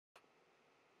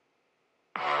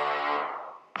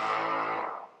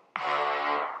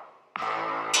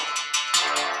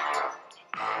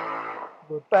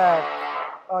We're back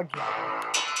again.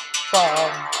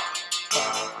 Bum,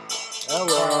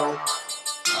 Hello.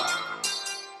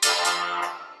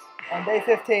 on day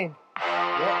 15.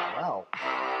 Yeah, wow.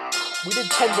 We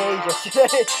did 10 days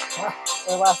yesterday.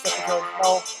 Or last episode.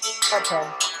 No, not 10.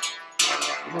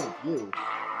 Even you.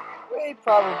 We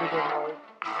probably did more.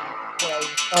 Yeah,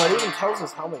 Oh, it even tells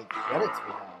us how many credits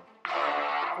we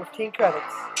have. 15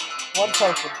 credits. One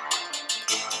token.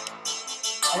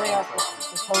 I think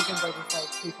the tokens are just like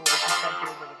people we can send to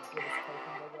that would give us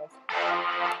tokens, I guess.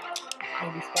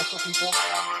 Maybe special people.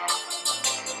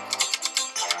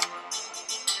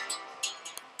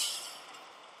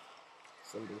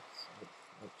 Cindy,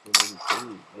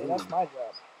 Yeah, that's my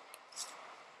job.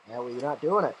 Yeah, well, you're not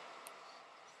doing it.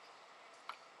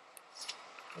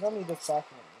 I don't need this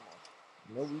document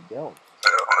anymore. No, we don't.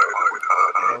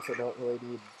 We also don't really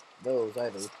need those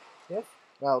either. Yes?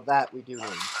 Well, that we do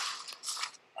need.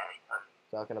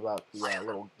 Talking about the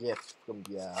little gift from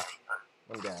the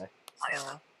one guy.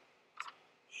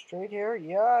 Straight here?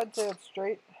 Yeah, I'd say it's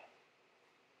straight.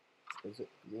 Is it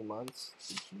 3 months?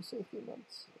 Did she say 3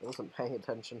 months? I wasn't paying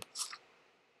attention.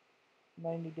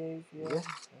 90 days, yeah.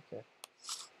 Okay.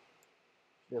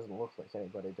 She doesn't look like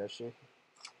anybody, does she?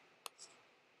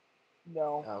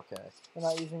 No. Okay. I'm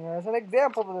not using her as an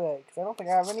example today, because I don't think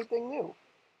I have anything new.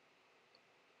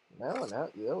 No,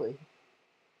 not really.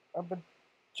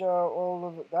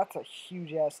 That's a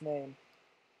huge-ass name.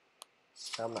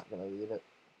 I'm not gonna read it.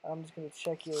 I'm just going to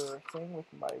check your thing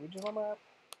with my regional map.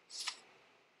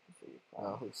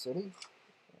 Whose city?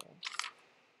 Yeah.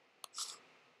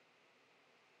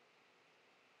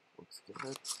 Looks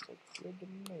good. Looks good to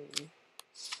me.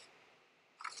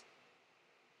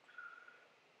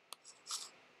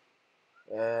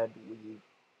 And we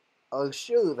are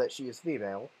sure that she is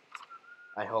female.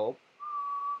 I hope.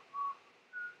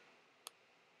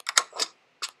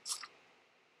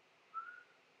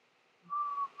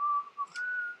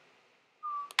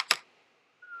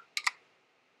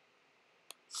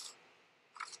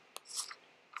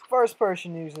 First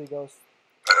person usually goes.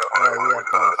 Oh, you have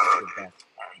to get back.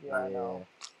 Yeah, I know.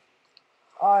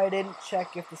 I didn't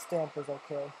check if the stamp was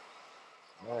okay.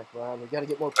 Alright, well, we gotta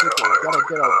get more people. We gotta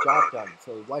get our job done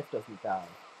so the wife doesn't die.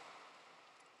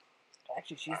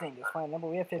 Actually, she's doing just fine. Remember,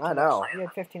 we had 15. I know. We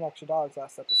had 15 extra dogs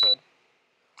last episode.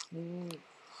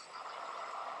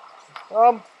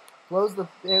 Close the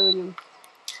area.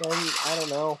 Then I don't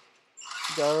know.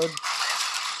 Guard.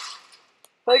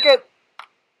 Take it.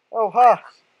 Oh, huh.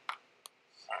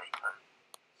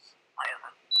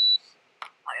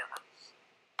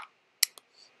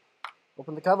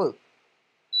 Open the cover.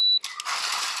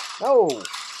 No.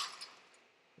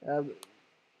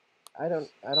 I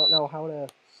don't know how to.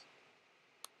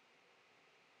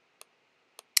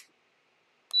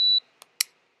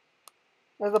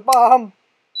 There's a bomb.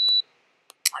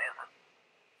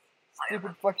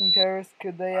 Stupid fucking terrorists.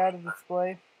 Could they add a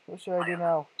display? What should I do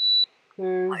now?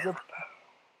 Who's a...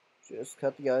 Just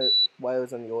cut the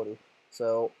wires in the order.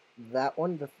 So that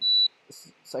one, the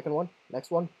second one, next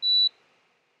one.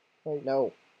 Wait.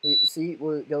 No. You see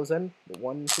where it goes in? The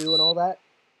 1, 2, and all that?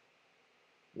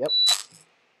 Yep.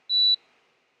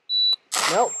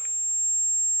 Nope.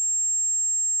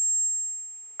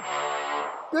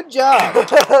 Good job!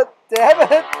 Damn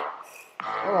it!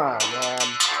 Come on, man.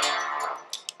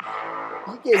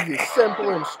 He gave you simple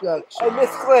instructions. I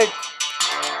misclicked.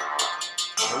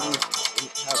 Maybe you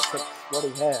have such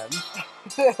sweaty hands.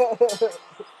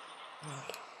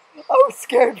 I was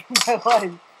scared for my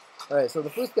life. Alright, so the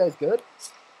first guy's good.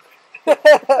 Now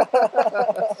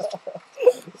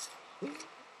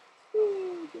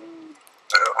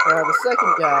the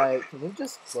second guy, can we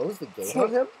just close the gate on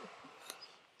him?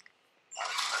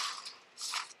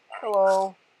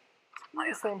 Hello.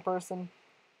 You're the same person.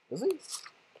 Is he?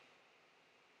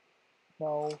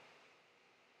 No.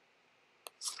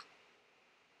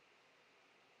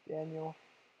 Daniel.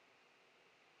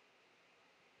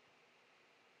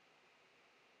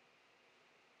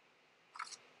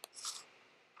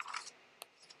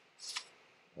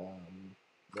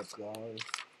 What's wrong?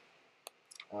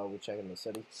 Oh, we're checking the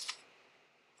city.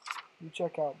 You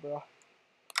check out, bro.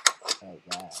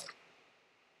 Alright.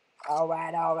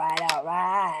 Alright. I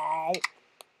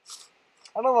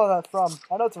don't know what that's from.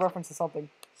 I know it's a reference to something.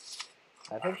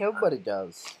 I think everybody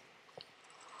does.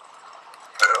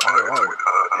 Alright.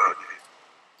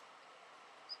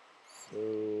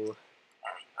 So...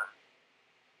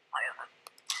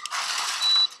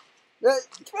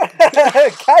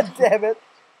 God damn it.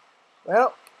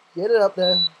 Well, get it up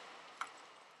there.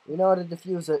 We know how to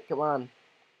defuse it. Come on.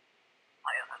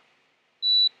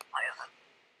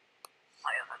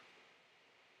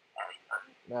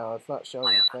 No, it's not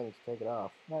showing the thing to take it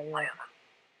off. Not yet.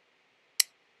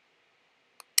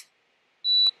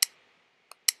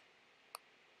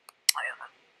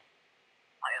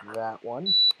 That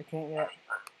one. I can't yet.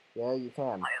 Yeah, you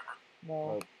can.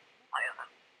 No.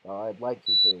 Well, I'd like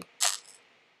you to.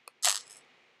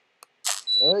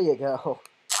 There you go.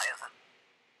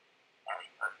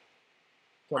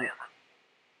 Can...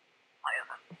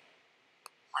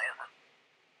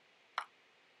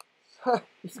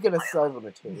 He's gonna sell the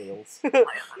materials.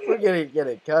 We're gonna get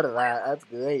a cut of that. That's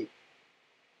great.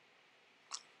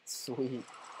 Sweet.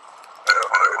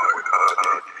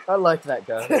 I like that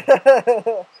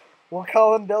guy. We'll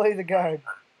call him Billy the Guard.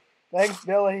 Thanks,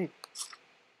 Billy.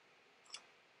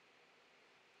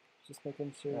 Just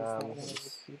making sure it's not one of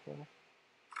those people.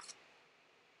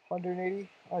 180?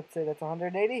 I'd say that's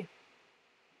 180.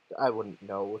 I wouldn't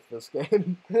know with this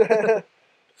game.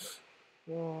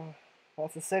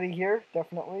 That's a city here,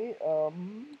 definitely.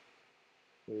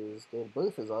 His date of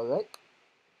birth is alright.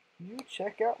 You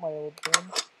check out my old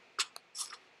friend.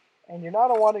 And you're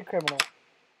not a wanted criminal.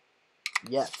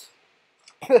 Yet.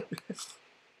 Where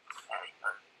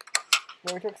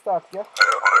we took stock, yeah?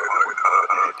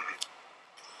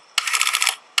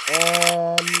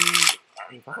 And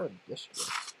invalid district.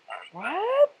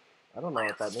 What? I don't know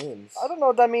what that means. I don't know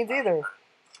what that means either.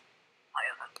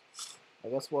 I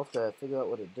guess we'll have to figure out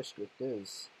what a district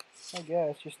is. I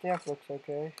guess. Your stamp looks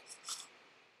okay.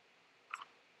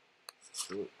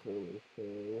 Clearly.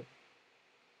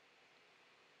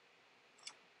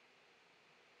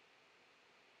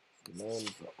 The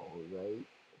name's alright.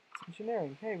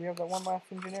 Engineering. Hey, we have that one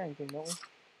last engineering thing, don't we?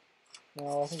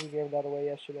 No, I think we gave that away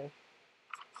yesterday.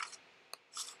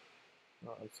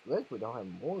 Oh, it's good we don't have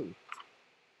more.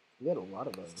 We had a lot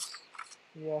of those.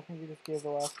 Yeah, I think we just gave the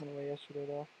last one away yesterday,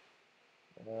 though.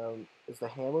 Is the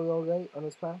hammer alright on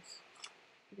his pass?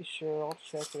 Pretty sure. I'll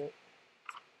check it.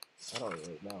 I don't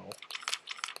really know.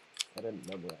 I didn't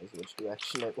memorize which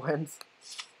direction it went.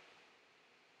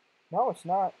 No, it's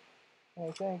not. I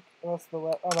think. Unless the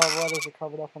oh no, the letters are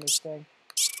covered up on his thing.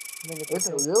 I think It's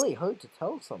really hard to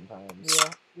tell sometimes.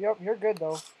 Yeah. Yep, you're good,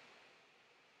 though.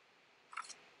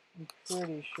 I'm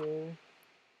pretty sure.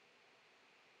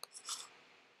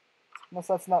 Unless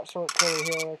that's not Short Curly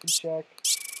Hill, I can check.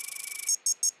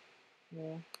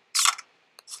 Yeah.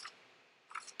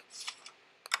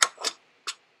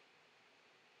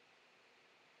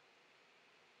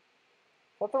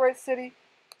 Is that the right city?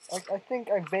 I think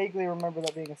I vaguely remember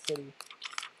that being a city.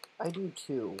 I do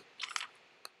too.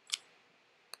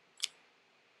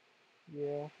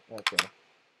 Yeah. Okay.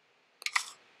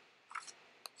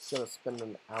 Just gonna spend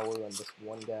an hour on this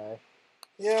one guy.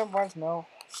 Yeah, might as well.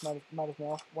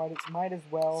 Might as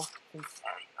well. Since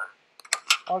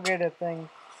I'll get a thing.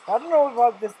 I don't know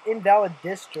about this invalid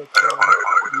district thing.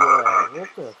 Yeah, we'll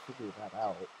have to figure that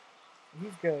out.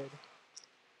 He's good.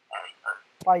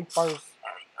 Vipers.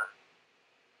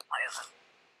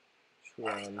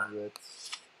 Transit.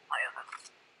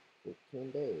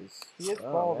 15 days. He is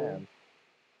oh, balding. Man.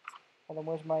 Hold on,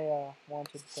 where's my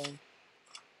wanted thing?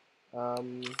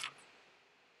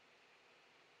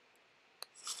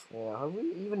 Yeah, have we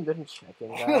even been checking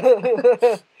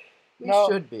that? We No,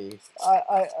 should be.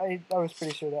 I was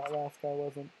pretty sure that last guy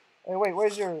wasn't. Hey, wait,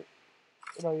 where's your...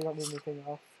 No, you don't need anything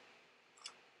else.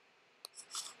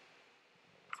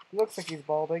 He looks like he's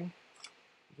balding.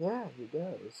 Yeah, he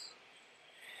does.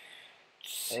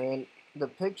 And the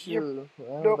picture,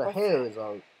 well, Nope, the hair is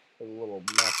a little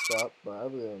messed up, but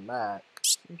other than that...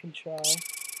 You can try.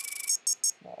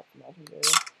 No, it's nothing there.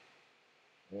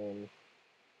 And...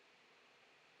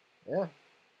 yeah.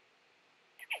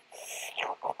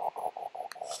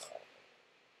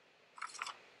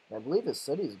 I believe his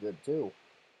city's good, too.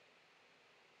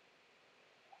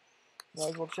 Might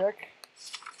as well check.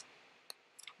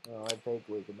 Oh, I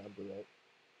vaguely remember it.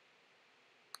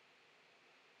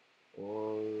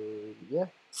 Or... yeah,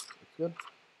 it's good.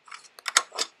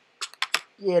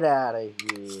 Get out of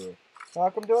here.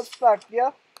 Welcome to Inspect,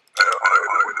 yeah?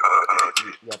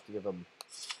 You have to give him...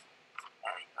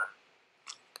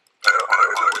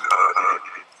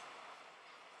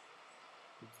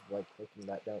 like clicking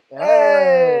that down.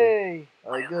 Hey!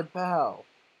 Our good pal.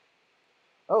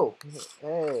 Oh,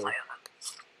 hey.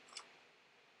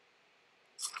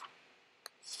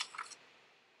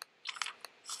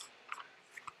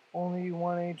 Only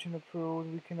one agent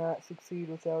approved. We cannot succeed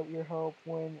without your help.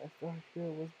 When a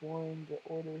doctor was born, the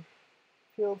order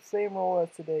filled same role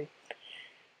as today.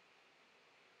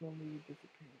 When we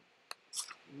disappear,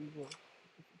 we will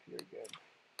disappear again.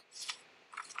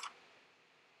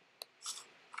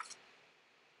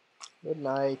 Good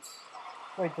night.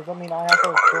 Wait, does that mean I have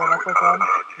to join up with them?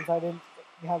 Because I didn't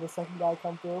You have the second guy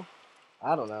come through.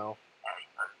 I don't know.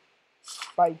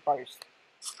 Bite first.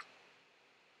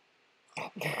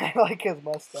 I like his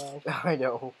mustache. I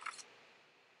know.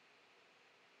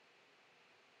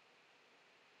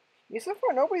 So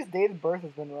far, nobody's date of birth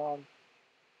has been wrong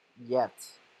Yet.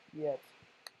 yet.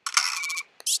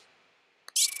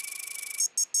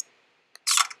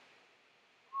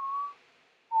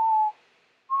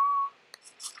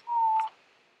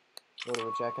 What are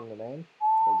we checking the name?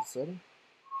 Or the city?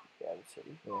 Yeah, the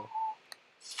city. Yeah.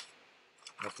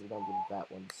 Guess we don't get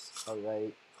that one's.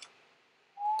 Alright.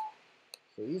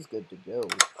 So he's good to go.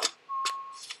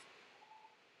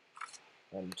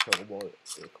 Until more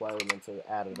requirements are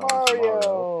added on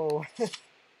tomorrow. Mario!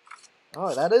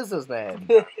 Oh, that is his name.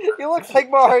 He looks like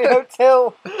Mario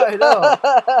too. I know.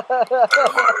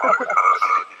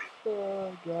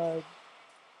 Oh god.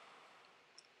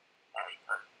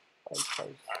 Bite first.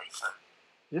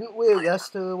 Didn't we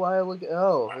yesterday a while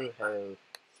ago? Oh, hey.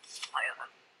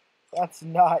 That's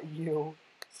not you.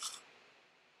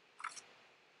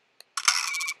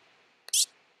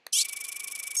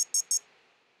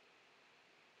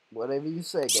 Whatever you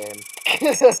say, game.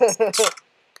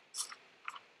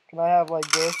 Can I have like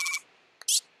this?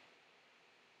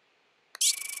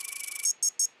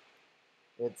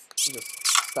 It's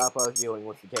just stop arguing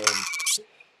with the game.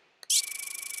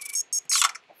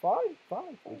 Fine.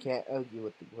 We can't argue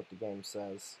with what the game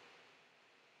says.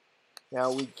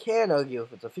 Now we can argue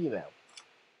if it's a female.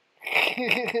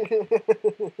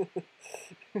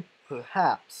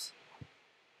 Perhaps.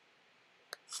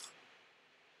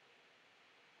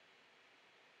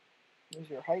 Is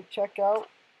your height checkout?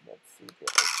 Let's see if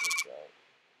your height checkout.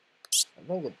 I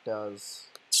think it does.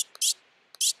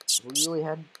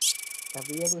 Have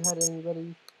we ever had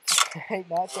anybody? Height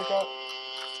not checkout?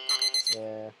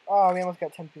 Yeah. Oh, we almost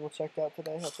got 10 people checked out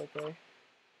today. That's okay.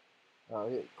 Oh,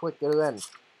 quick, get her in.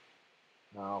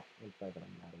 No, I'm not gonna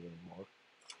matter anymore.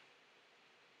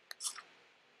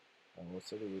 Let's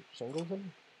see the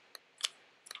Singleton.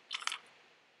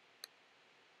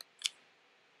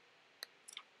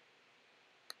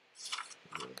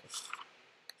 Yeah.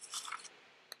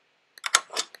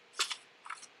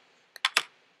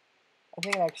 I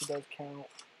think it actually does count.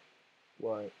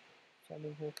 What?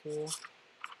 Sending her through.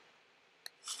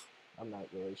 I'm not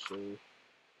really sure.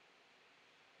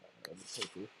 The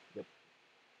paper. Yep.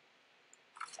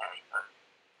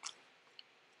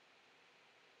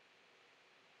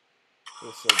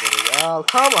 We're so good at. Oh,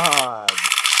 come on!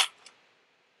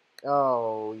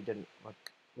 Oh, you didn't. What?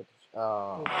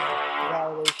 Oh.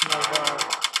 Validation of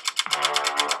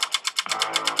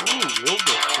Ooh, real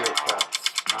good shortcuts.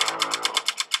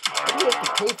 How do you have to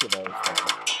pay for those?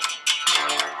 Though?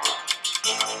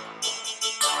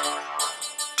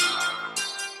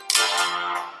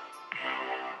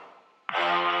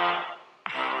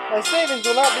 my savings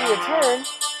will not be returned.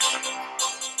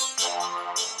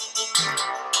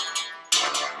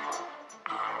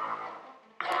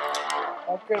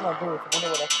 Upgrade my booth. I wonder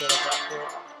what upgrade I got for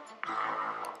it.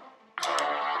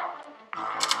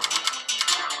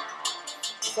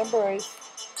 December 8th.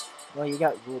 Well, you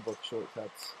got rulebook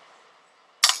shortcuts.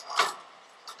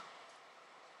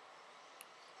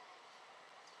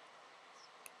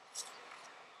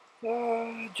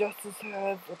 Justice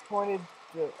has appointed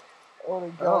the order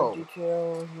guard Oh.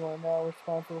 detail. You are now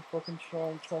responsible for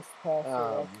controlling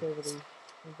trespasser activity.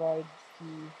 Provide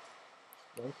key.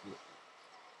 Thank you.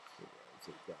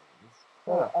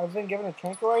 Well, I've been given a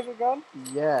tranquilizer gun?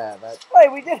 Yeah, that. Hey,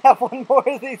 we did have one more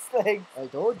of these things. I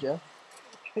told you.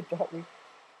 I thought we.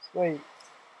 Wait.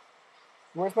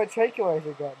 Where's my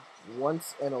tranquilizer gun?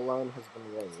 Once an alarm has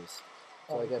been raised.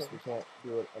 So I guess okay. we can't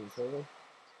do it until.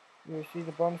 You receive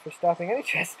a bonus for stopping any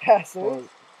trespassers. Well,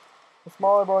 A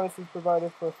smaller bonus is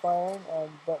provided for firing,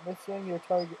 but missing your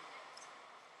target.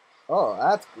 oh,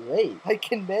 that's great. I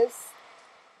can miss?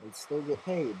 And still get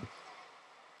paid.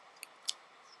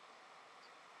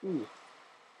 Ooh.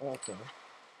 Okay.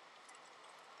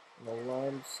 An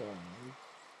alarm sound.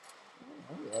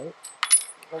 Alright.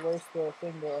 Well, where's the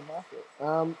thing to unlock it?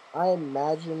 I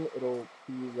imagine it'll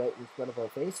be right in front of our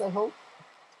face, I hope.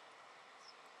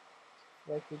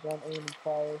 Likely gun, aim, and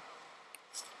fire.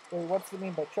 Wait, what's it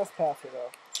mean by trespasser,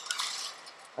 though?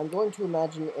 I'm going to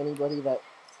imagine anybody that...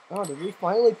 Oh, did we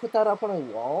finally put that up on a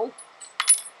wall?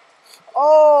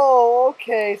 Oh,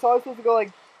 okay. So I was supposed to go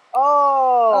like,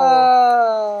 oh.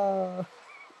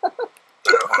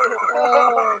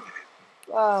 Oh.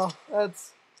 Wow,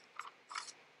 that's...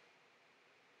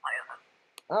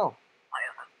 Oh.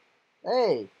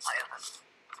 Hey.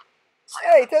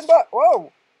 Hey, $10.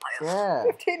 Whoa. Yeah.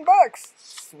 $15.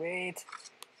 Sweet.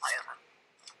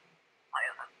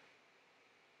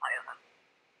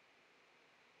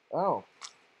 Oh.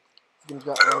 He's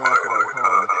got running off with our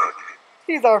home.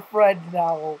 He's our friend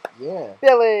now. Yeah.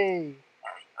 Billy!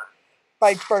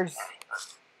 Fight first.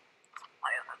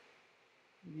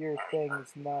 Your thing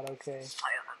is not okay.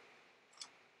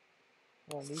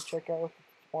 Well, you check out with the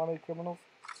wanted criminals?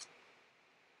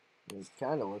 It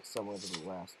kind of looks similar to the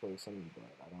last person, but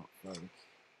I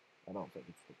don't think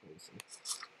it's the person.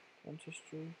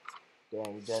 Dentistry.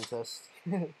 Dang dentist.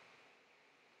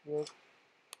 Yep.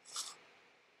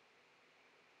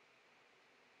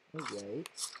 Alright.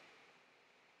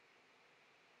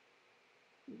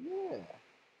 Yeah.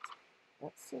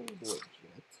 That seems legit.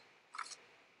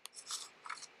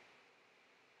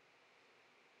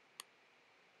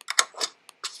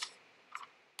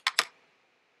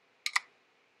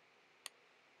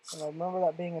 And I remember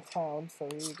that being a town, so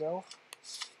here you go.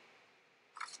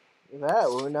 That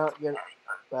we're not gonna.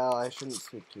 Well, I shouldn't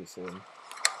speak too soon.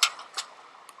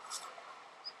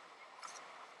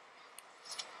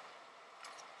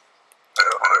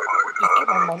 Just keep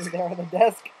my money there on the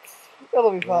desk.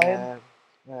 It'll be fine. Yeah.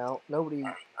 Well, nobody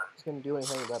is gonna do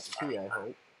anything about the key, I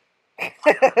hope.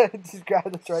 Just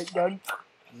grab the strike gun.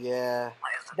 Yeah.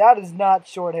 That is not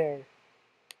short hair.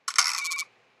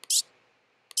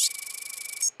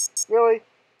 Really?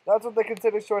 That's what they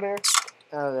consider short hair?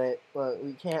 Alright, well,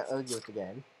 we can't argue with the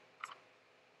game.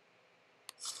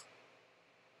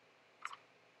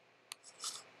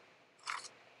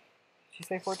 Did she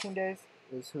say 14 days?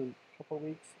 Is who? Couple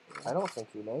weeks? I don't think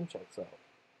your name checks out.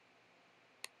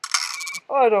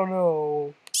 I don't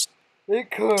know. It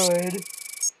could.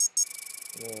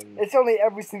 It's only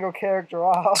every single character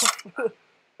off.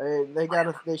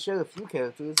 They showed a few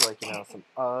characters, like, you know, some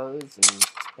R's and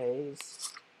A's.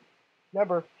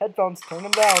 Remember, headphones, turn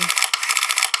them down.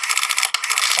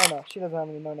 Oh no, she doesn't have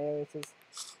any known aliases.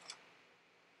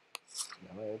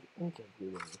 No, I have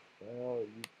interviewer. Well,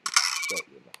 you shut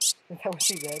your mouth. Is that what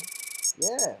she did?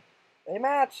 Yeah. They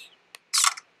match.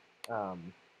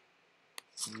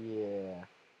 Yeah.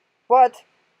 But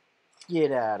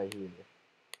Get out of here.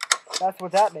 that's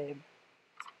what that made.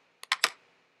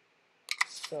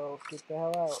 So get the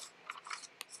hell out.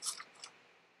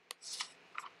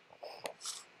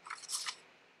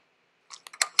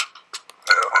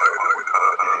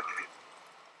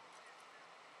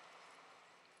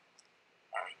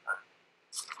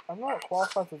 I'm not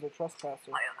qualified as a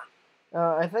trespasser.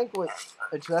 I think what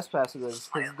a trespasser is,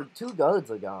 because the two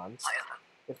guards are gone.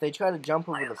 If they try to jump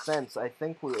over the fence, I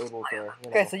think we're able to, you know...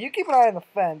 Okay, so you keep an eye on the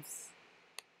fence.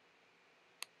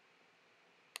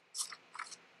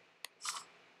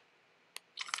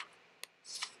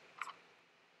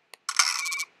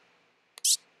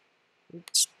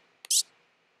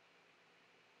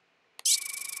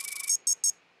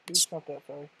 It's not that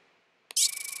far.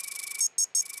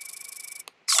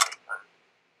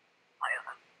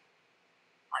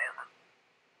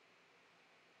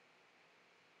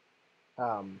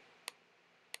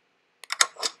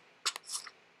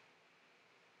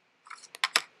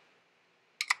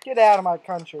 Get out of my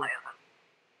country.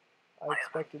 I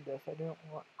expected this. I didn't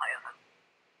want...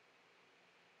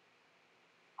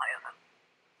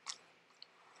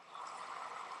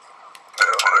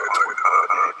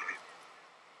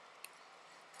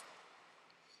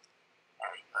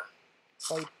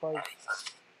 Fight first.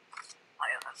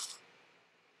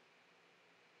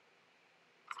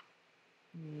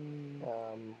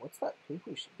 What's that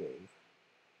paper she gave?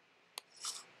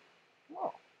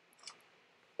 Oh.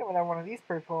 Haven't had one of these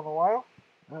people in a while.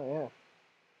 Oh,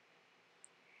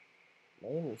 yeah.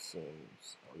 Name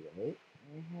seems alright.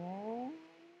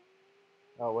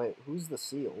 Oh, wait, who's the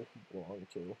seal belong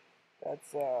to?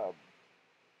 That's,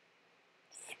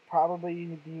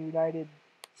 probably the United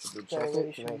Should we check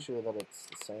it to make sure that it's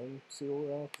the same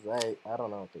seal? Because I don't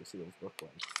know what their seals look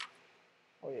like.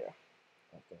 Oh, yeah.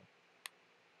 Okay.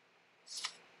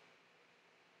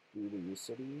 Due to your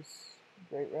cities.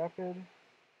 Great Rapid.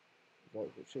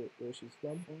 Is that where she's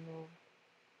from?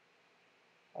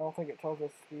 I don't think it tells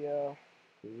us the,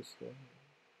 Cruiska.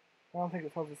 I don't think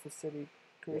it tells us the city.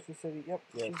 Cruiska City. Yep,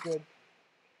 Yep. she's good.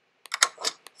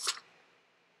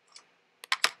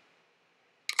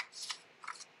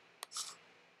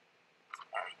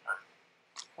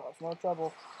 Oh, it's no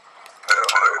trouble.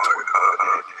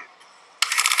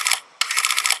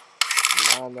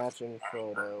 Non-matching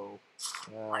photo.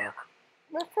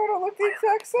 My photo looked the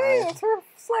exact same. That's her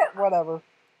set. Whatever.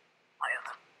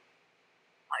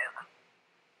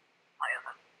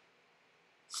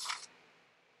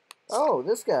 Oh,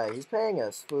 this guy. He's paying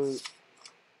us for...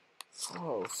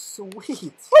 Oh,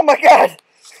 sweet. Oh my god!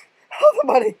 All the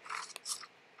money!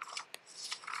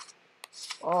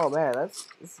 Oh, man, this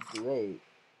is great.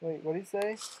 Wait, what did he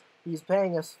say? he's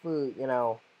paying us for,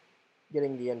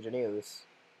 getting the engineers.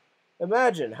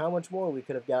 Imagine how much more we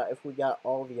could have got if we got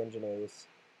all the engineers.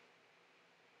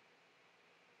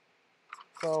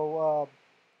 So,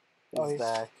 He's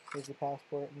back. here's the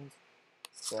passport and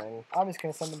Thing. I'm just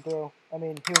gonna send him through. I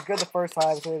mean, he was good the first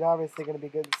time, so he's obviously gonna be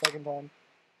good the second time.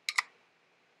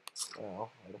 Well,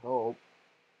 I'd hope.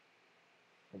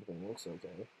 Everything looks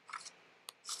okay.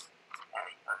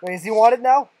 Wait, is he wanted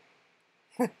now?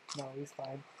 No, he's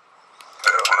fine.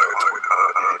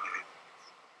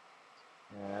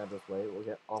 Yeah, just wait. We'll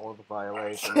get all of the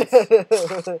violations.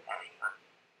 I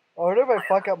wonder if I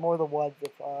fuck up more than once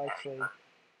if I actually...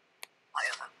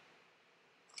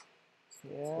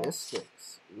 Yeah.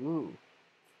 Statistics. Ooh.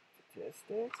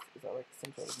 Statistics? Is that like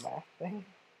some sort of math thing?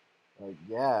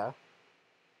 Yeah.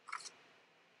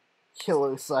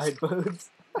 Killer sideburns.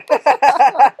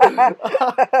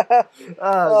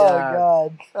 Oh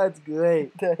god. That's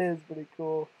great. That is pretty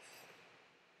cool.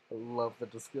 I love the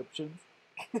descriptions.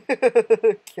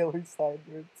 Killer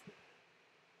sideburns.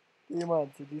 3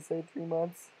 months. Did you say 3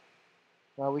 months?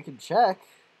 Well, we can check.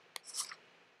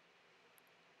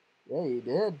 Yeah, you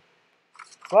did.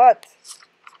 But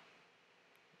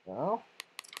Well.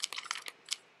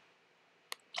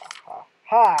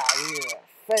 ha, yeah,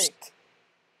 faked.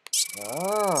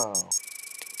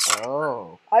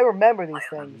 Oh. I remember these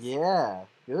things. Yeah,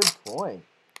 good point.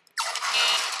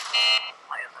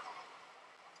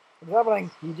 What's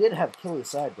happening? He did have killer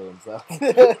sideburns, though.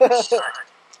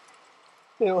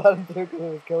 They let him through because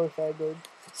it was killer sideburns.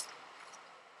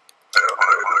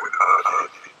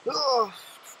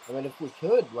 I mean, if we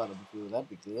could let him through, that'd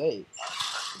be great.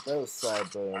 With those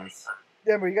sideburns.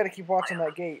 Denver, you gotta keep watching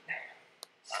that gate.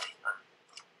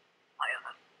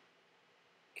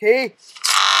 Key?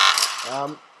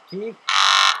 Key?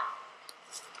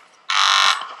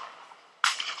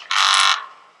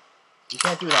 You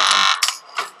can't do that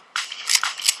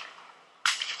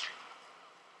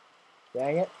one.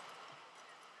 Dang it.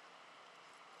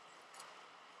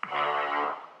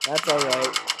 That's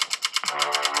alright.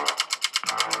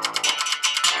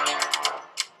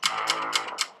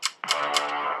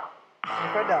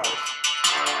 $25.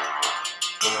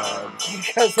 Yeah.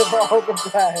 Because of all the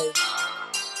bribes.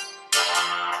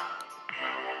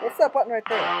 What's that button right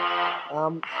there? I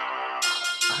don't know.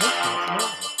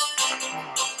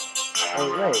 Oh,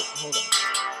 wait, hold on.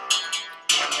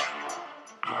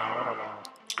 No, I don't know.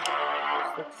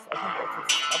 6, I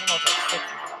don't know if that's 6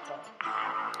 or something.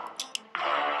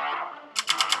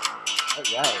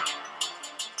 Alright.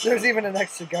 There's even an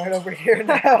extra guard over here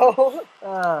now.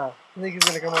 Ah. I think he's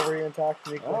gonna come over here and talk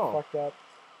to me because I fucked up.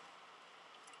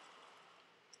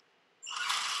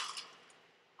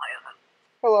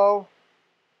 Hello.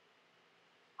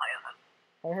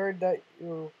 I heard that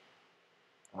you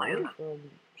from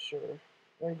sure.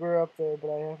 I grew up there, but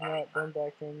I have not been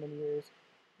back there in many years.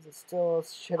 Is it still a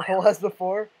shithole as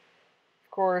before?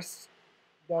 Of course,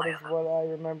 that is what I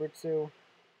remember too.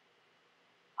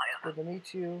 It's good to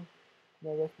meet you.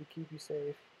 May let me keep you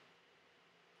safe.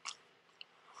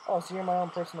 Oh, so you're my own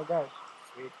personal guard.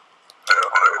 Sweet.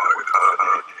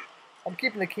 I'm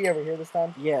keeping the key over here this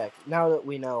time. Yeah, now that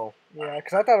we know. Yeah,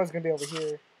 because I thought it was going to be over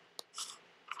here.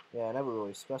 Yeah, I never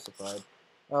really specified.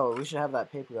 Oh, we should have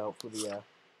that paper out for the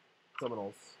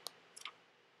criminals.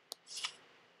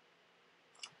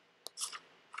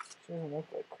 She doesn't look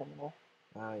like criminal.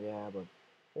 Oh, yeah, but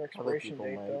Her expiration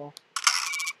date, might. though.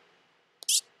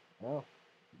 Oh,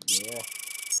 yeah.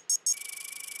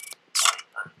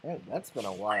 Hey, that's been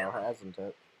a while, hasn't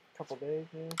it? Couple days,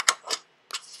 yeah.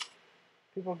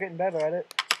 People getting better at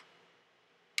it.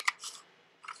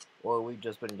 Or we've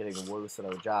just been getting worse at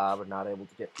our job and not able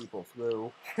to get people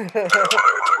through.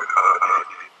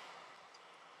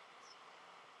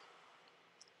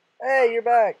 Hey, you're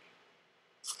back.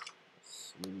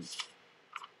 Sweet.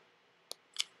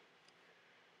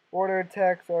 Order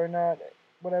attacks are not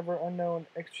whatever unknown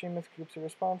extremist groups are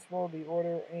responsible. The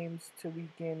order aims to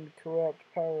weaken corrupt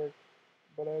power.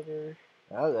 Whatever.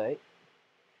 Alright.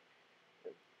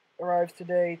 Arrives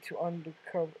today to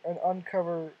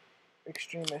uncover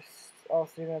extremists.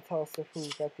 Also, you're gonna tell us who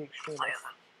got the extremists.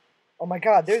 Oh my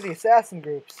god, they're the assassin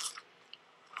groups.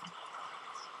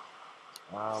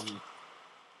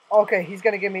 Okay, he's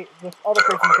gonna give me, the other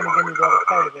person's gonna give me the other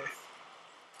part of this.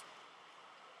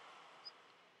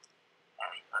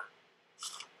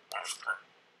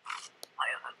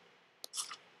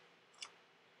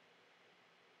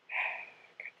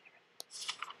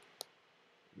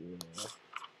 Yeah.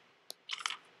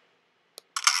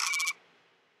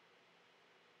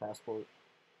 Passport.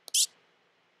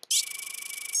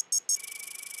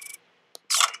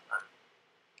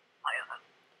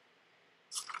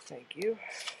 Thank you.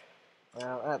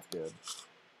 Well, that's good.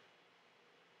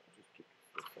 I'll just keep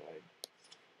this aside.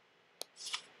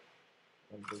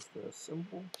 And does the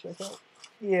symbol check out?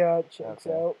 Yeah, it checks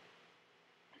Okay. out.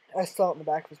 I saw it in the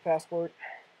back of his passport.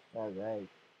 Alright.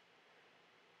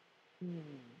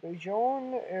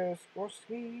 Bijan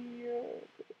Skorsky.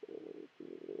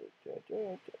 Does he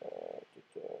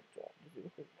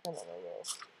look like Canada though?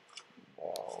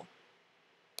 No.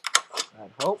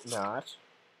 I'd hope not.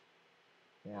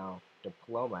 Now,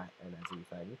 diplomat and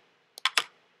everything.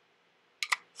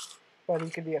 But he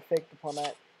could be a fake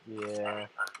diplomat. Yeah.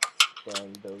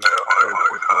 Dang, those fake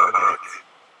diplomats.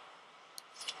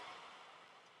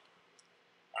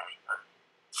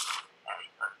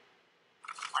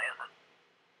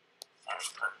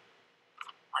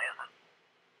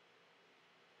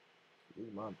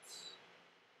 Months.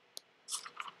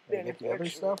 Did you get the other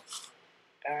stuff?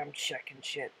 I'm checking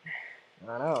shit.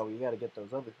 I know, you gotta get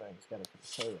those other things. Gotta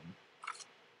compare them.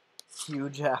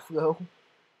 Huge afro.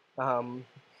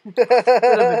 Bit of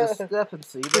a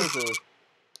discrepancy. Those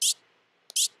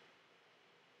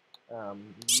are...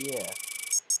 yeah.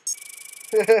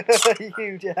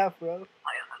 Huge afro.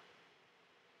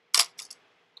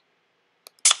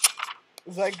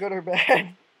 Is that good or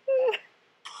bad?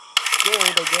 Good,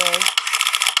 I guess.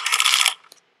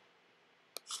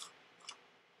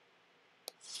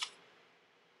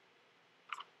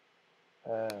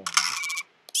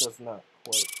 Does not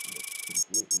quite look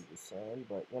completely the same,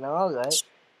 but you know, alright.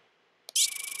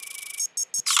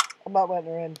 I'm not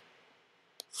letting her in.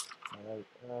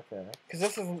 Okay. Because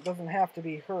this doesn't have to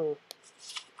be her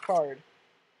card.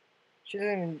 She's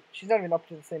not even up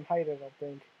to the same height, I don't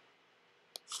think.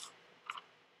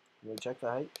 Can we check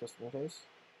the height, just in case?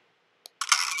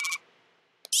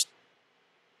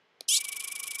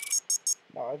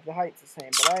 No, the height's the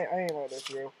same, but I ain't letting her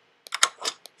through.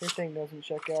 Her thing doesn't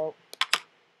check out.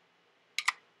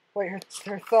 Wait,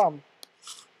 her thumb.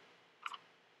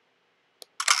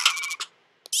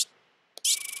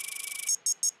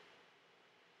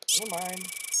 Never mind.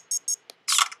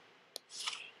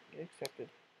 Get accepted.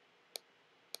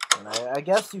 And I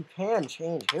guess you can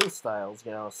change hairstyles,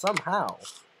 you know, somehow.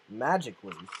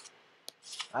 Magically.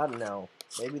 I don't know.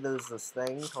 Maybe there's this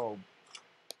thing called,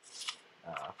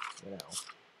 you know...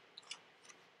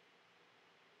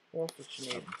 What else does she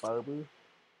need? Barber?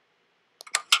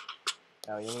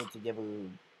 Oh, you need to give her a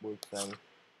work thing.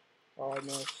 Oh, I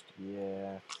missed.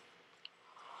 Yeah.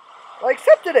 I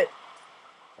accepted it!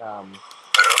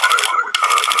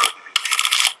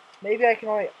 Maybe I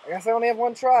guess I only have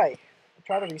one try. I'll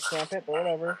try to restamp it, but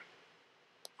whatever.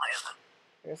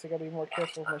 I guess I gotta be more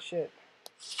careful with my shit.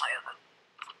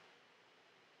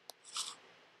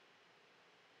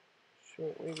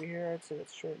 Short wavy here, I'd say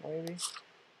that's short and wavy.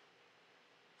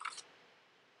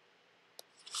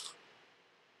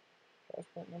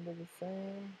 Passport number the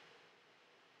same.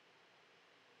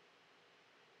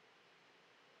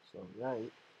 So,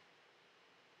 right.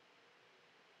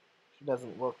 She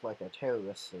doesn't look like a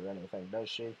terrorist or anything, does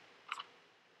she?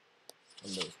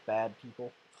 And those bad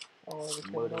people? Oh,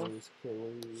 the Murderers,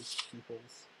 killers,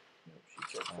 peoples? Nope, she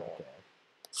checks out. Okay.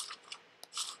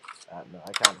 No,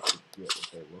 I kind of forget what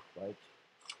they look like.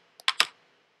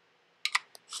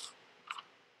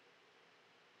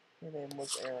 Her name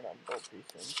was Aaron on both these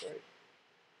things, right?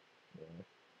 Yeah.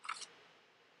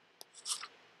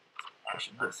 I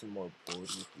should get some more border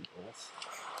peoples.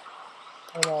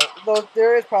 I know. Though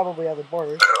there is probably other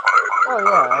borders. Oh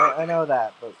yeah, I know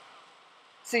that, but...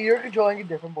 See, you're controlling a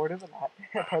different border than that.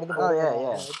 Part of the border.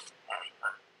 Oh, yeah.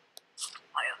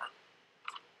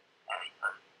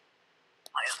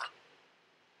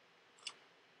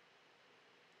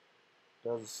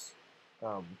 Does,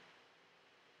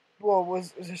 Well,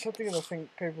 is there something in the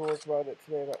paperwork about it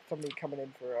today about somebody coming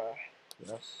in for,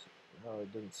 Yes. No,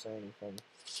 it didn't say anything.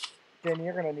 Then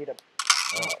you're gonna need a...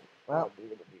 Well... You're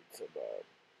gonna need some,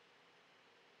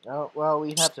 Oh, well,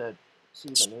 we'd have to see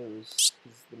the news,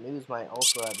 because the news might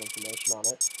also have information on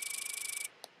it.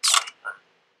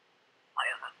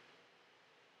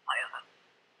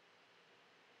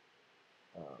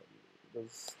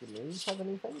 Does the news have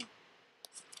anything?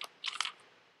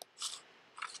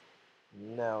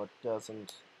 No, it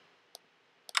doesn't.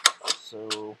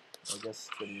 So, I guess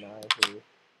deny her.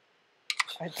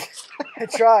 I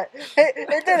tried. Hey,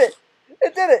 it did it!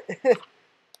 It did it!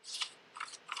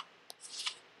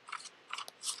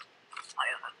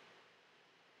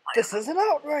 This is an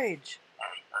outrage!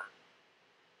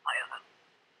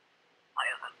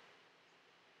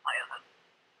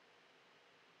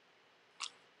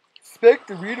 Expect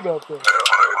to read about this.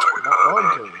 I'm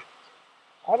not going to.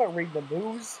 I don't read the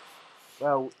news.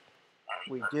 Well,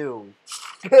 we do.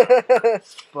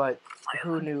 But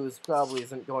who knows probably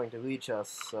isn't going to reach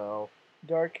us, so...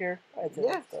 Dark hair? I'd say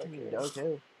Yeah, it's dark hair.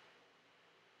 okay.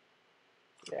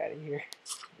 Get out of here.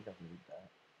 We don't need that.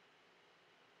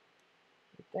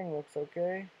 The thing looks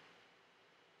okay.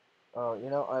 Oh, you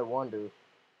know, I wonder.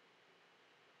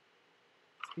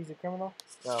 He's a criminal?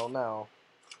 No.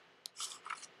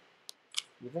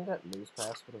 You think that news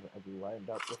pass would have ever lined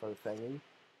up with our thingy?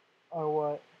 Or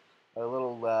what? Our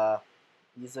little,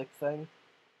 music thing?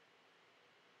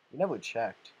 We never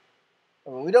checked. I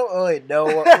mean, we don't really know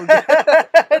what we're...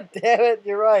 Damn it,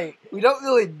 you're right. We don't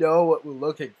really know what we're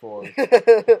looking for.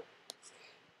 Oh,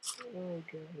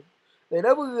 God. They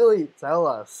never really tell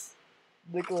us.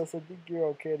 Nicholas, I think you're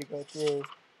okay to go through.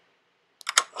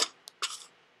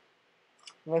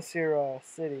 Unless you're,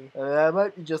 city. I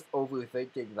might be just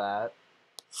overthinking that.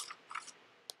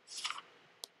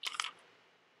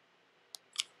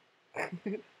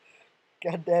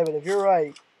 God damn it, if you're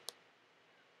right.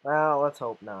 Well, let's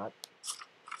hope not.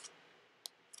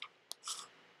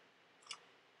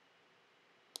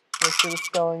 Make sure the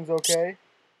spelling's okay.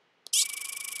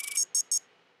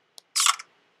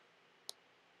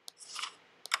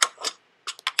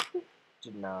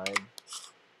 Denied.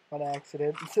 On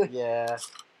accident. Yeah.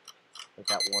 Like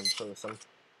that one person.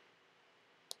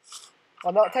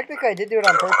 Well, no, technically I did do it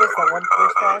on purpose that one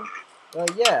first time.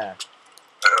 Yeah.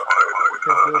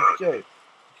 Because they're jerk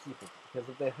people. Because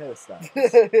of their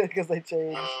hairstyle. Because they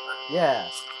changed. Yeah.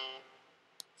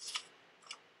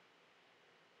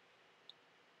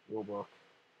 Rulebook.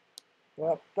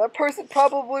 Yep, that person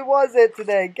probably was it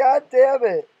today. God damn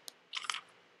it.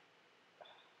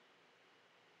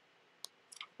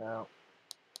 Now.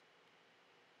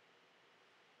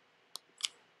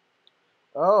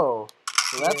 Oh.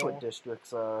 So that's Yeah. what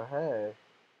districts are. Hey.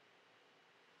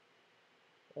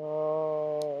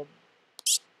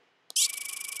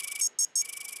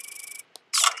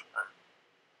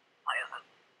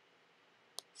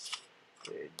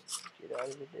 Dude, get out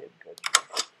of the damn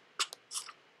country.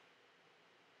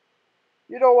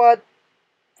 You know what?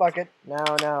 Fuck it.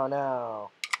 No.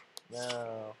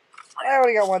 I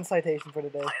only got one citation for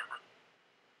today.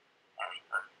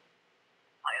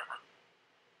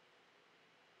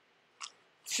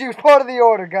 She was part of the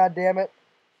order, god damn it.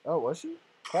 Oh, was she?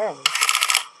 Apparently.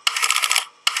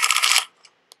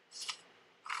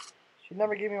 She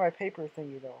never gave me my paper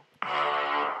thingy though.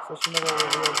 So she never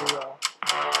revealed the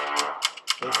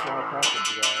Very small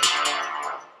package, you guys.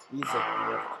 Easy gift.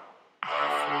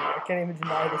 I can't even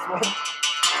deny this one.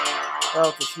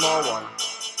 Oh, it's a small one.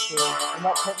 Yeah, and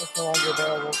that print is no longer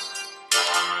available.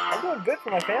 I'm doing good for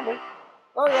my family.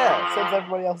 Oh, yeah. Since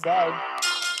everybody else died.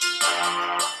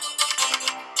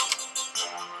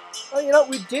 Oh, you know,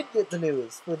 we did get the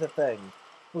news for the thing.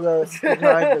 For us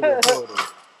behind the reporter.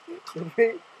 Did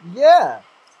we? Yeah.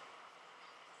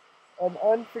 An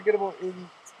unforgettable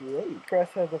Great. press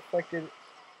has affected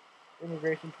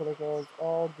immigration protocols.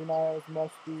 All denials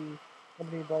must be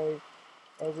accompanied by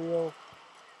a real,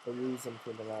 The reason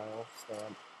for denial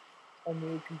stamp. a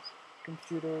new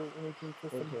computer imaging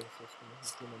system. Intake system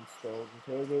has been installed.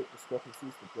 Interrogate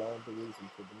discrepancies to ground the reason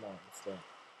for denial stamp.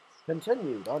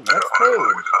 Continued on next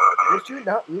page. Which you're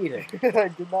not reading. I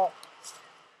did not.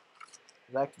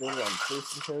 Is activated on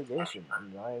first interrogation.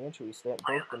 And denying entry stamp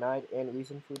both denied and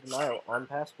reason for denial on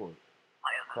passport.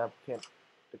 The applicant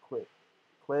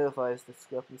clarifies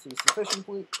discrepancies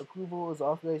sufficiently. Approval is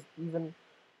authorized even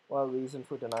while reason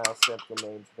for denial stamp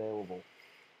remains available.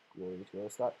 Glory to our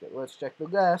stopgap. Let's check the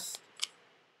rest.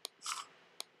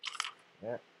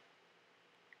 Yeah.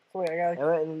 So wait, I gotta.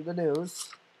 Alright, in the news.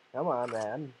 Come on,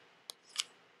 man.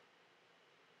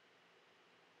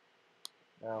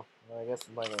 No, well, I guess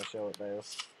I'm not gonna show it there.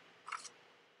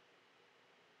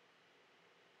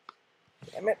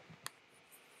 Damn it.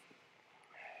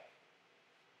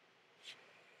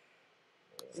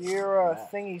 Your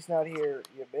thingy's not here,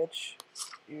 you bitch.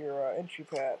 Your entry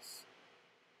pass.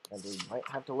 And we might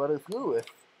have to let her through if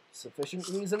sufficient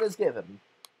reason is given.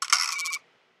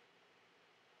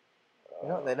 You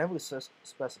know, they never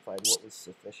specified what was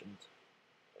sufficient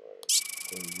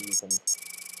reason.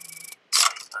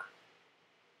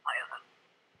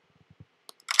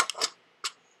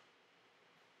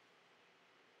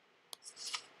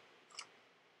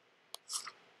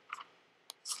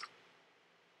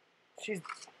 She's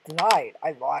denied.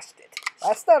 I lost it.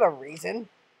 That's not a reason.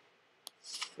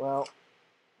 Well,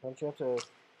 don't you have to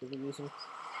give the reason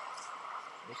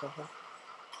or something?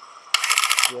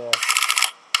 Yeah.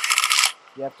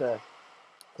 You have to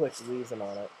click reason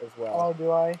on it as well. Oh,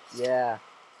 do I? Yeah.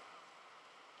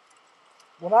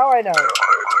 Well, now I know.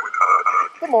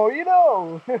 The more you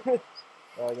know.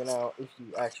 Well, you know, if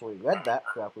you actually read that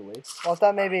properly. Well, I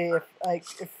thought maybe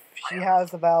if she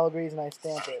has a valid reason, I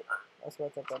stamp it. That's what I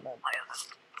thought that meant.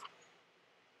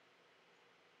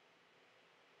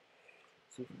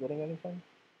 Is he forgetting anything?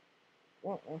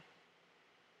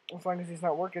 As long as he's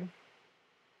not working.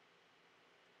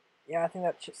 Yeah, I think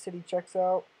that city checks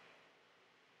out.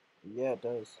 Yeah, it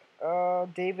does.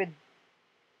 David.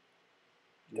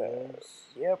 Yes.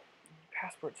 Yep.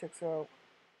 Passport checks out.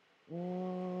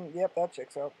 Yep, that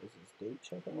checks out. Does his date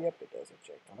check out? Yep, it does. It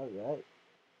checked out. Alright.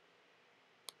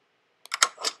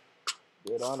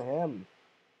 Good on him.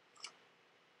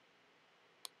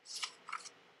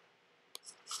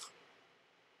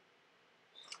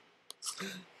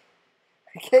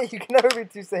 Okay, you can never be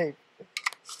too safe.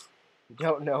 We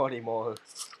don't know anymore.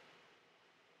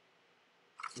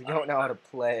 We don't know how to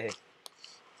play.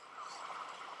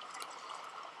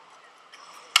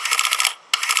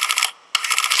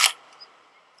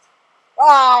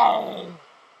 Oh!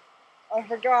 I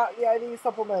forgot the ID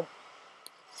supplement.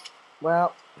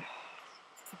 Well,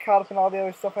 Caught up in all the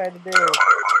other stuff I had to do.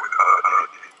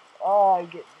 Oh, I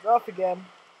get rough again.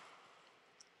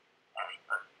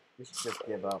 we should just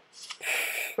give up.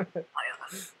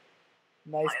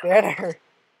 Nice banner.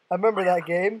 I remember that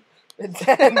game.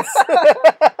 Intense.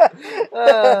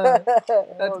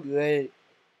 That's great.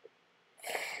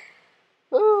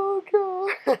 Oh,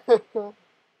 God.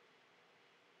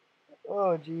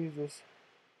 Oh, Jesus.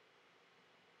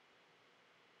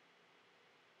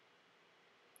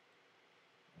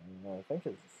 I think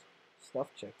his stuff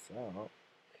checks out.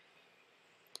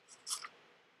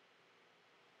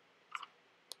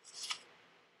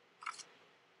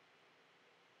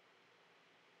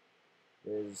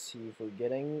 Is he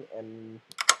forgetting an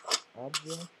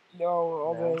object? No,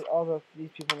 all these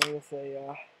people need us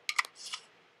a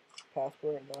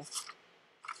passport and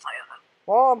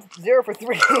well, I'm 0 for 3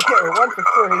 or 1 for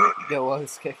 3. Go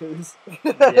O's Kickers.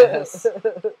 Yes.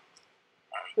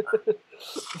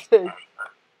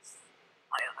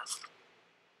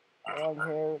 Wrong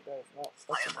hair. That's not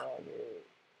fucking wrong hair.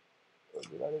 Or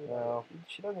did I even know?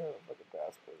 She doesn't have a fucking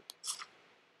passport.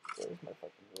 Where's my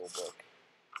fucking rule book?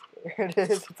 There it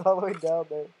is. It's all the way down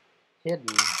there.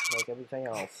 Hidden, like everything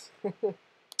else.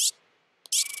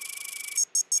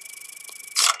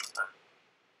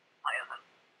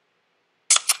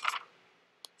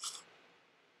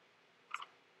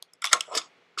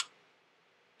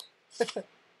 Of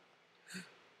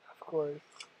course.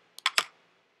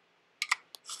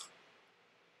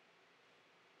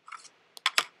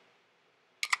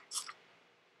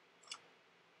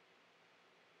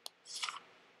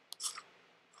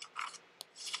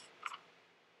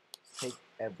 Take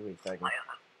everything.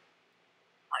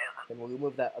 Then we'll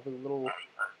remove that other little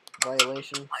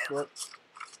violation slip.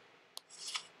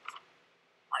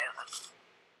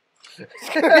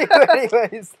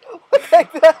 Anyways, what the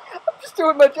heck? I'm just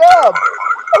doing my job.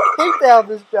 I hate to have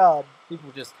this job.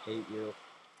 People just hate you.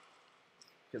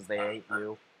 Because they hate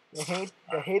you. They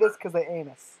hate us because they ain't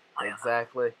us.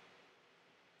 Exactly.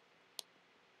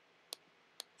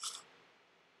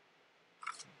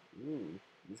 Ooh,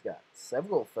 he's got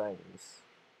several things.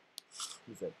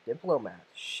 He's a diplomat.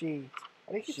 She.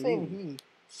 I think he's saying he.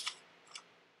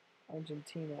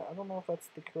 Argentina. I don't know if that's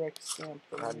the correct stamp.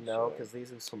 I know, because these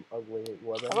are some ugly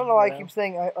women. I don't know why I keep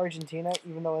saying Argentina,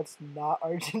 even though it's not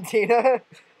Argentina.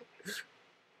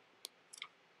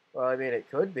 Well, I mean, it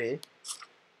could be.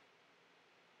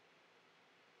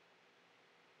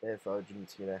 If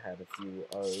Argentina had a few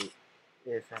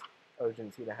if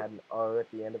Argentina had an R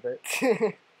at the end of it.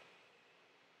 It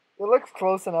looks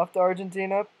close enough to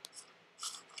Argentina.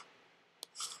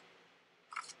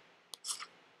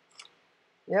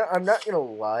 Yeah, I'm not gonna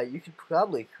lie. You could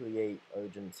probably create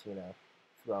Argentina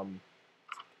from.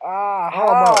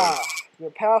 Aha!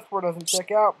 Your passport doesn't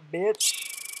check out, bitch.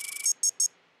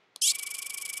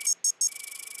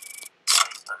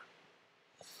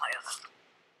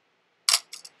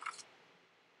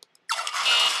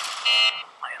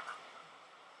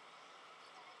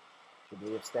 Should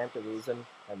we have stamped a reason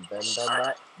and then done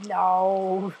that?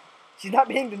 No. She's not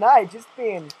being denied, just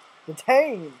being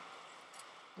detained.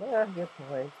 Yeah, good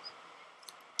point.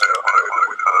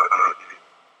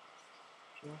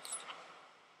 Just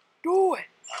do it.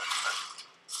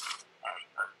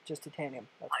 Just detain him.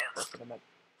 That's what I meant.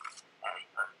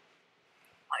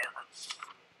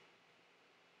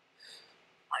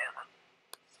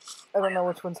 I don't know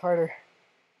which one's harder.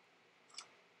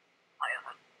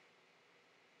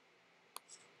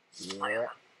 Yeah.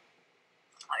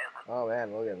 Oh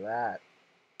man, look at that.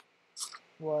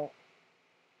 What?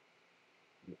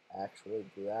 You actually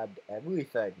grabbed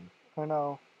everything. I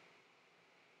know.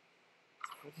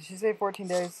 Did she say 14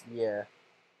 days? Yeah.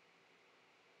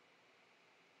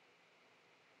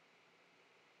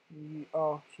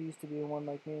 Oh, she used to be one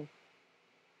like me.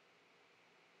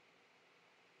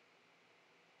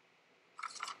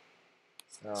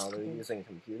 Oh, they're using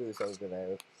computers over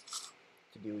there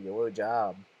to do your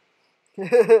job. Does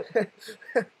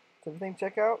everything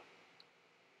check out?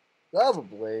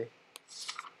 Probably.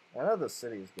 I know the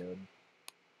city's good.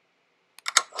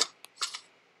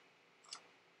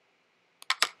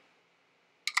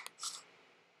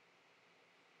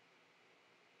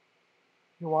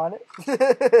 You want it?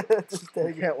 Just You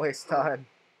take it. can't waste time.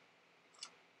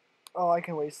 Oh, I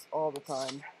can waste all the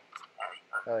time.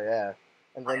 Oh, yeah.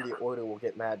 And then the order will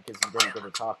get mad because you didn't get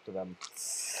to talk to them.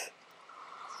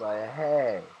 Say,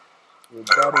 hey, your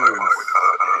buddies.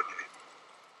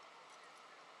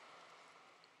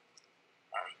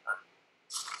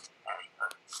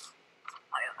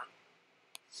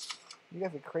 You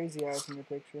got the crazy eyes in your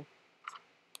picture.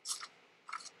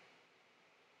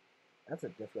 That's a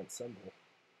different symbol.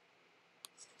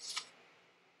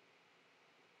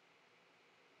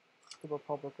 The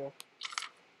Republica.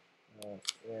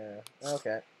 Yeah.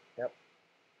 Okay. Yep.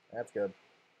 That's good.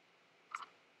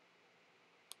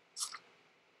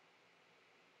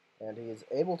 And he is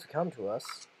able to come to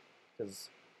us, because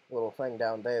the little thing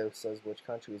down there says which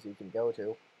countries you can go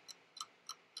to.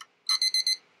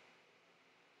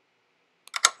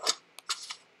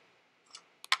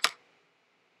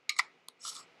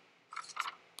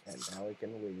 And now he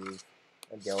can leave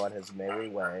and go on his merry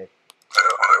way.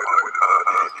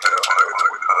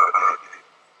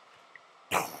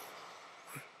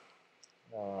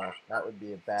 Oh, that would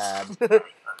be a bad.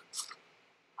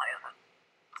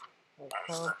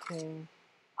 Accounting.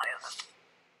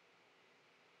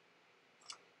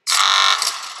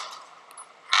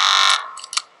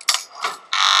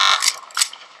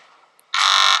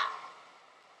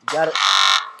 You got it.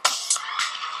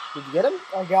 Did you get him?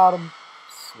 I got him.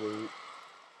 Sweet.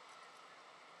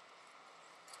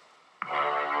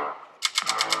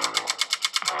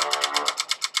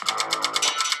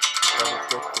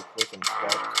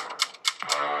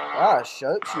 Ah,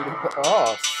 sharpshooter.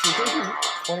 Oh, sweet.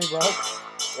 20 bucks.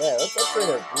 Yeah, let's upgrade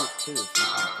our group too, since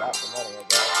we've got the money, I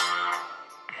guess.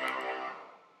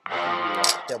 We can do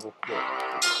that double quick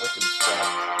and stuff.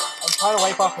 I'm trying to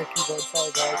wipe off my keyboard.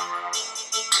 Sorry, guys.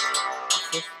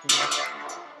 What's this?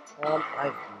 I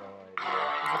have no idea.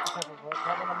 Is that the type of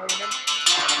apartment I'm living in?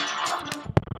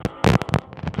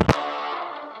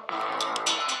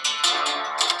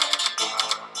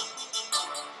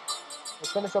 We'll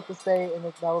finish up this day, and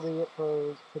that'll be it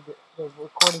for the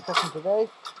recording session today.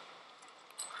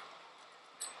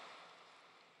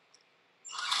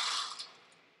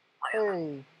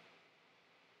 Hey.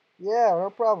 Yeah, no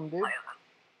problem, dude.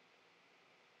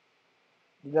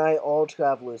 Deny all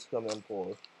travelers from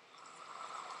Empor.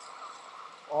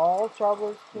 All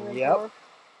travelers to Yep.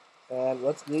 And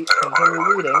let's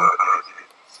continue reading,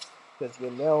 because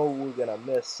you know we're gonna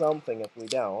miss something if we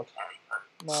don't.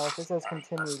 No, if it says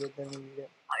continued, then we read it.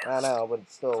 I know, but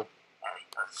it's still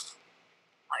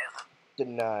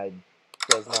denied.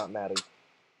 Does not matter.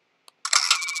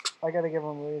 I gotta give him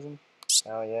a reason.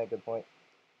 Oh yeah, good point.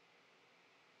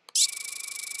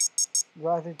 Do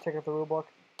I have to check out the rule book?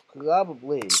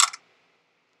 Probably.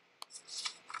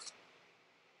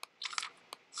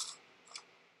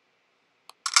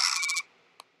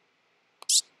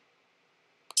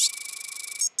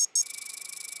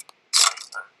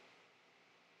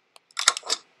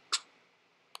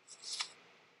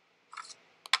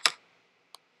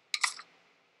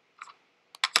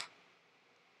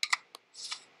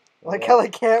 Like how I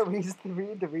can't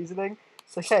read the reasoning.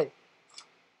 It's like, hey,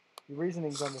 your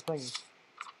reasoning's on the thing.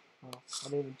 Oh, I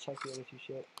didn't even check the other two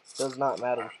shit. Does not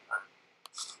matter.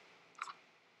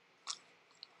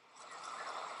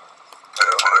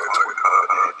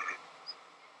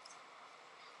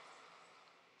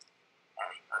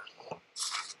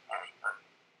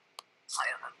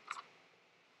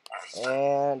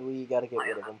 And we gotta get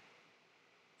rid of him.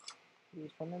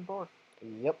 He's from Empor.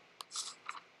 Yep.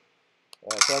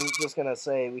 So I'm just gonna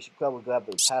say we should probably grab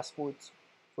their passports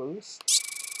first,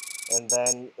 and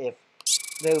then if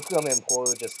they're from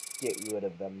Empor, just get rid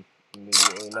of them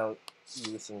immediately. No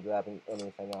use in grabbing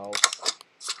anything else.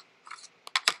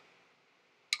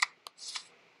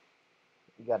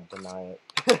 You gotta deny it.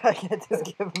 I can't just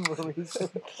give him a reason.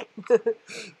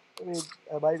 I mean,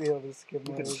 I might be able to just give him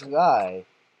You a can reason. try.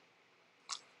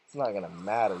 It's not gonna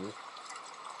matter.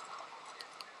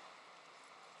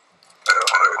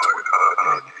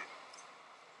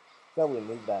 Probably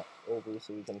move that over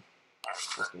so we can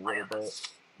just a little bit.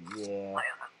 Yeah.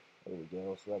 There we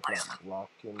go. So that's not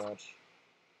blocked too much.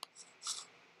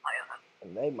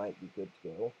 And they might be good to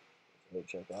go. So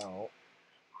check out.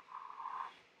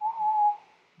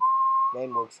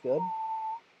 Name looks good.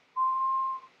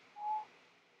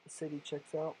 The city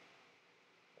checks out.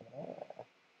 Yeah.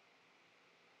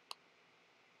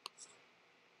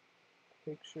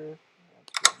 Picture.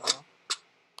 That's good now.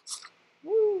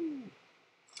 Woo!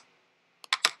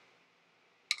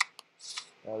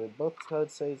 Now, did both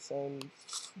codes say the same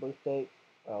birth date?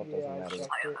 Oh, it Yeah, doesn't I matter.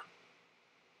 checked it.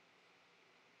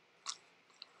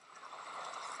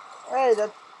 Hey,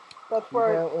 that's He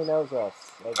where apparently knows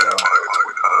us. Okay.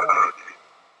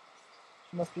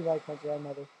 she must be like my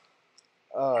grandmother.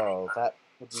 Oh, that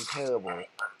would be terrible.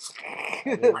 I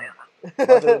mean,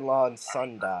 mother-in-law and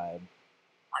son died.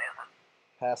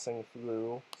 Passing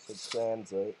through, so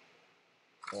transit,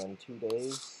 and 2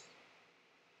 days.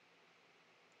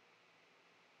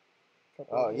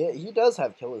 Oh, yeah, he does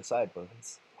have killer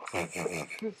sideburns. So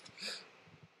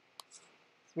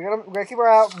we gotta keep our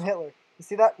eye out from Hitler. You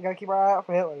see that? We gotta keep our eye out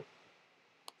for Hitler.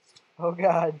 Oh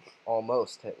God.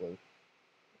 Almost Hitler.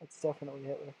 That's definitely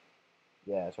Hitler.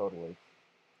 Yeah, totally.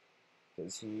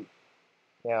 Because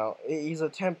he's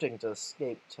attempting to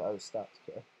escape to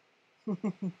Arstotzka.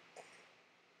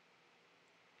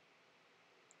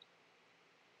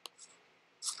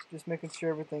 Just making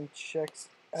sure everything checks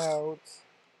out.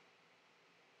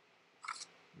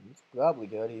 He's probably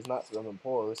good. He's not swimming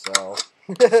poor, so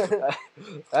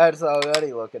that's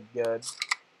already looking good.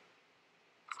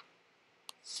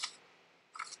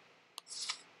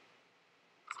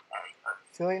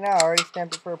 Too late now. I already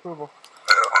stamped it for approval.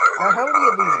 Now, how many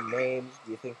of these names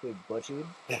do you think we butchered?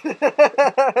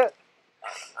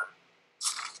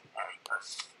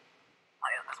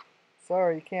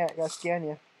 Sorry, you can't. Gotta scan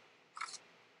you.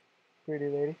 Pretty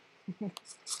lady.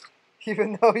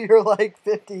 Even though you're like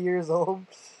 50 years old.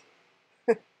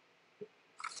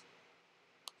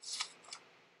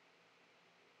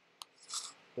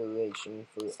 Duration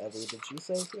forever. Did you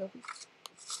say forever?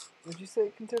 Would you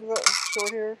say consider that short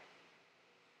hair?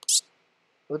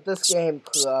 With this game,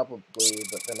 probably,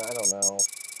 but then I don't know.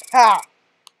 Ha!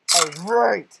 I was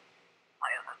right!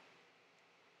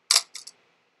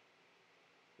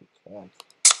 We can't.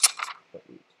 But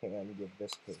we can give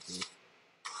this cookie.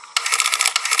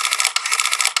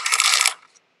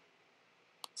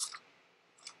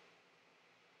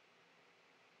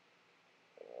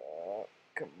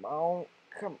 Come on.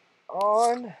 Come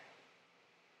on.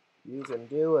 You can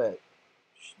do it.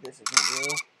 This isn't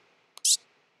you.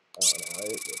 Oh no,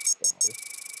 it looks fine.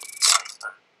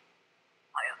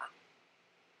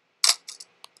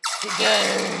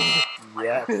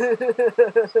 Yes.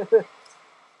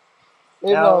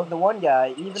 Now, the one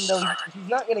guy, even though he's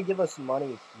not going to give us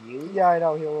money here. Yeah, I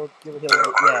know. He'll give it to us. He'll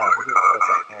give it to us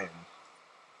at home.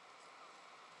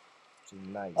 Which is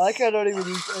nice. I like how I don't even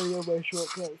use any of my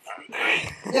shortcuts.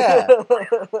 Yeah.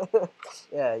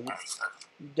 Yeah,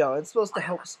 you don't. It's supposed to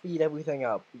help speed everything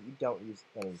up, but you don't use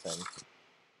anything.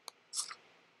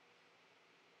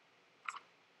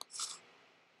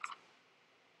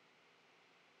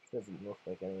 She doesn't look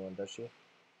like anyone, does she? No.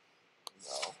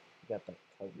 You got that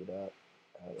covered up.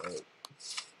 Alright. Did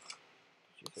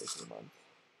she say 3 months?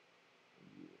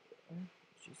 Yeah.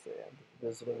 Did she say I'm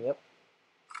Visiting, yep.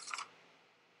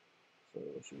 So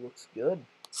she looks good.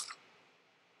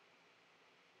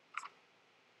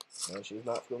 And she's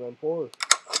not feeling poor.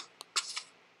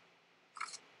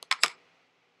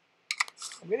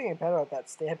 I'm getting better at that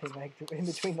stamping, like in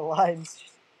between the lines.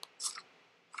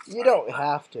 You don't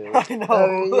have to. I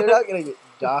know. You're not gonna get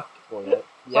docked for it.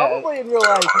 Yeah, Probably in real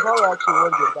life, you probably actually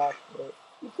would get docked for it.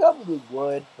 you probably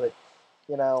would, but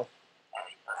you know.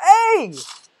 Hey!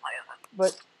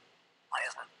 But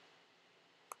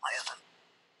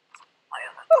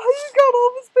Oh, you got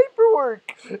all this paperwork.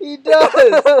 he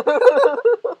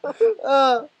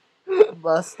does.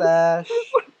 Mustache.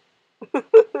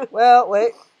 Well,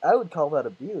 wait. I would call that a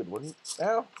beard, wouldn't?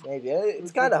 Well, maybe.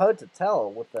 It's kind of hard to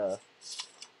tell with the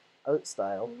art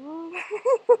style.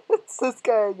 It's this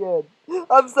guy again.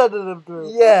 I'm sending him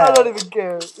through. Yeah. I don't even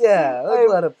care. Yeah,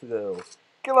 let's let him through.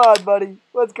 Come on, buddy.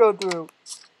 Let's go through.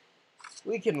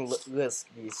 We can risk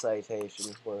these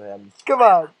citations for him. Come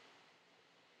on.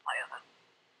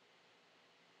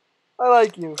 I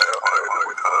like you.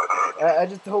 I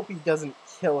just hope he doesn't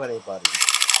kill anybody.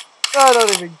 I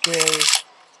don't even care.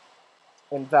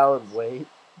 Invalid weight.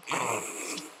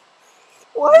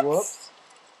 What? Whoops.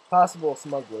 Possible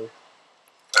smuggler.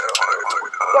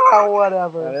 Oh,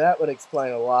 whatever. I mean, that would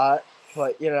explain a lot,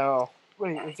 but you know.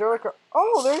 Wait, is there like a...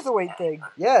 Oh, there's a weight thing.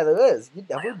 Yeah, there is. You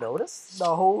never noticed?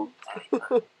 No.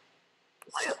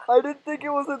 I didn't think it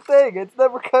was a thing. It's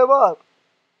never come up.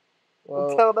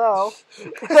 Well, Until now.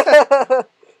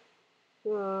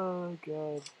 Oh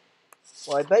god.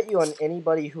 Well, I bet you on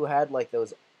anybody who had like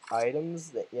those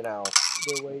items that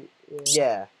The weight. Yeah.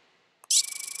 Yeah.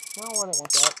 No, I don't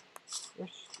want that. Your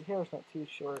hair's not too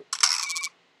short.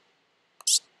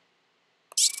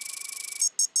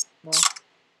 No.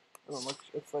 It don't look.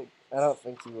 It's like. I don't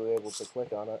think you were able to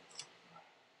click on it.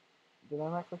 Did I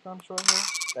not click on short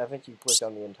hair? I think you clicked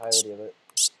on the entirety of it.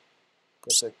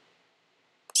 Just a,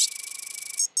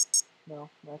 No.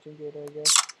 Matching data, I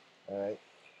guess. Alright.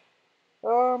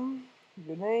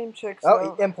 Your name checks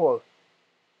Oh, out. import.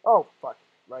 Oh, fuck.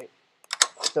 Right.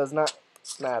 Does not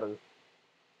matter.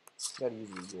 Gotta use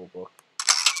the rule book.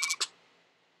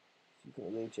 If you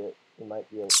can reach it, you might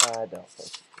be able. I don't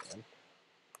think you can.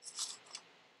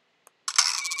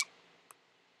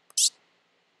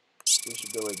 We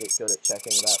should really get good at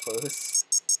checking that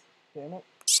first. Damn it.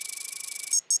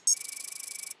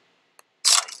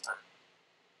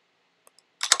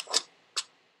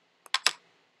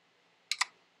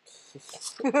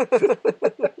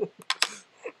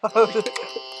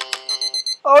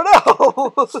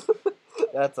 Oh no!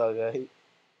 That's alright.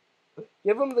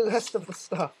 Give him the rest of the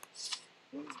stuff.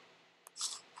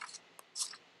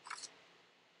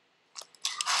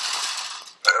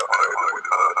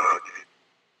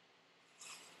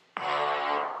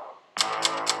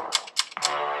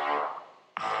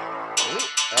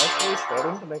 Actually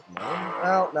starting to make money?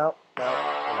 Well, no, we're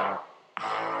not.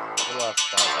 We lost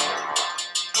 $5.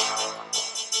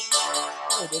 No,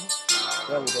 I didn't.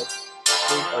 Yeah, we did.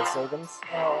 These are savings,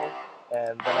 Oh.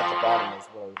 and then at the bottom is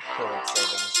where current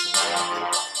savings can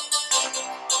go.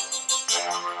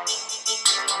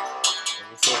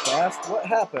 So fast, what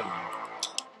happened?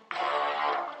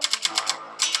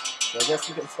 So I guess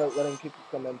we can start letting people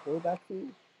come in for back to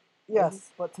you?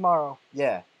 Yes, but tomorrow.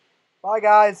 Yeah. Bye,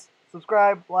 guys.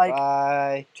 Subscribe, like,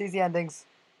 Bye. cheesy endings.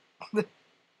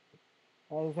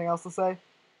 Anything else to say?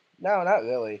 No, not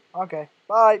really. Okay.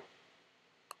 Bye.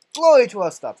 Glory to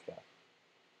our stop guy.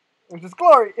 Which is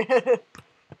glory.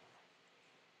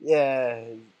 Yeah.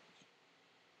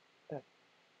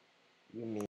 You mean.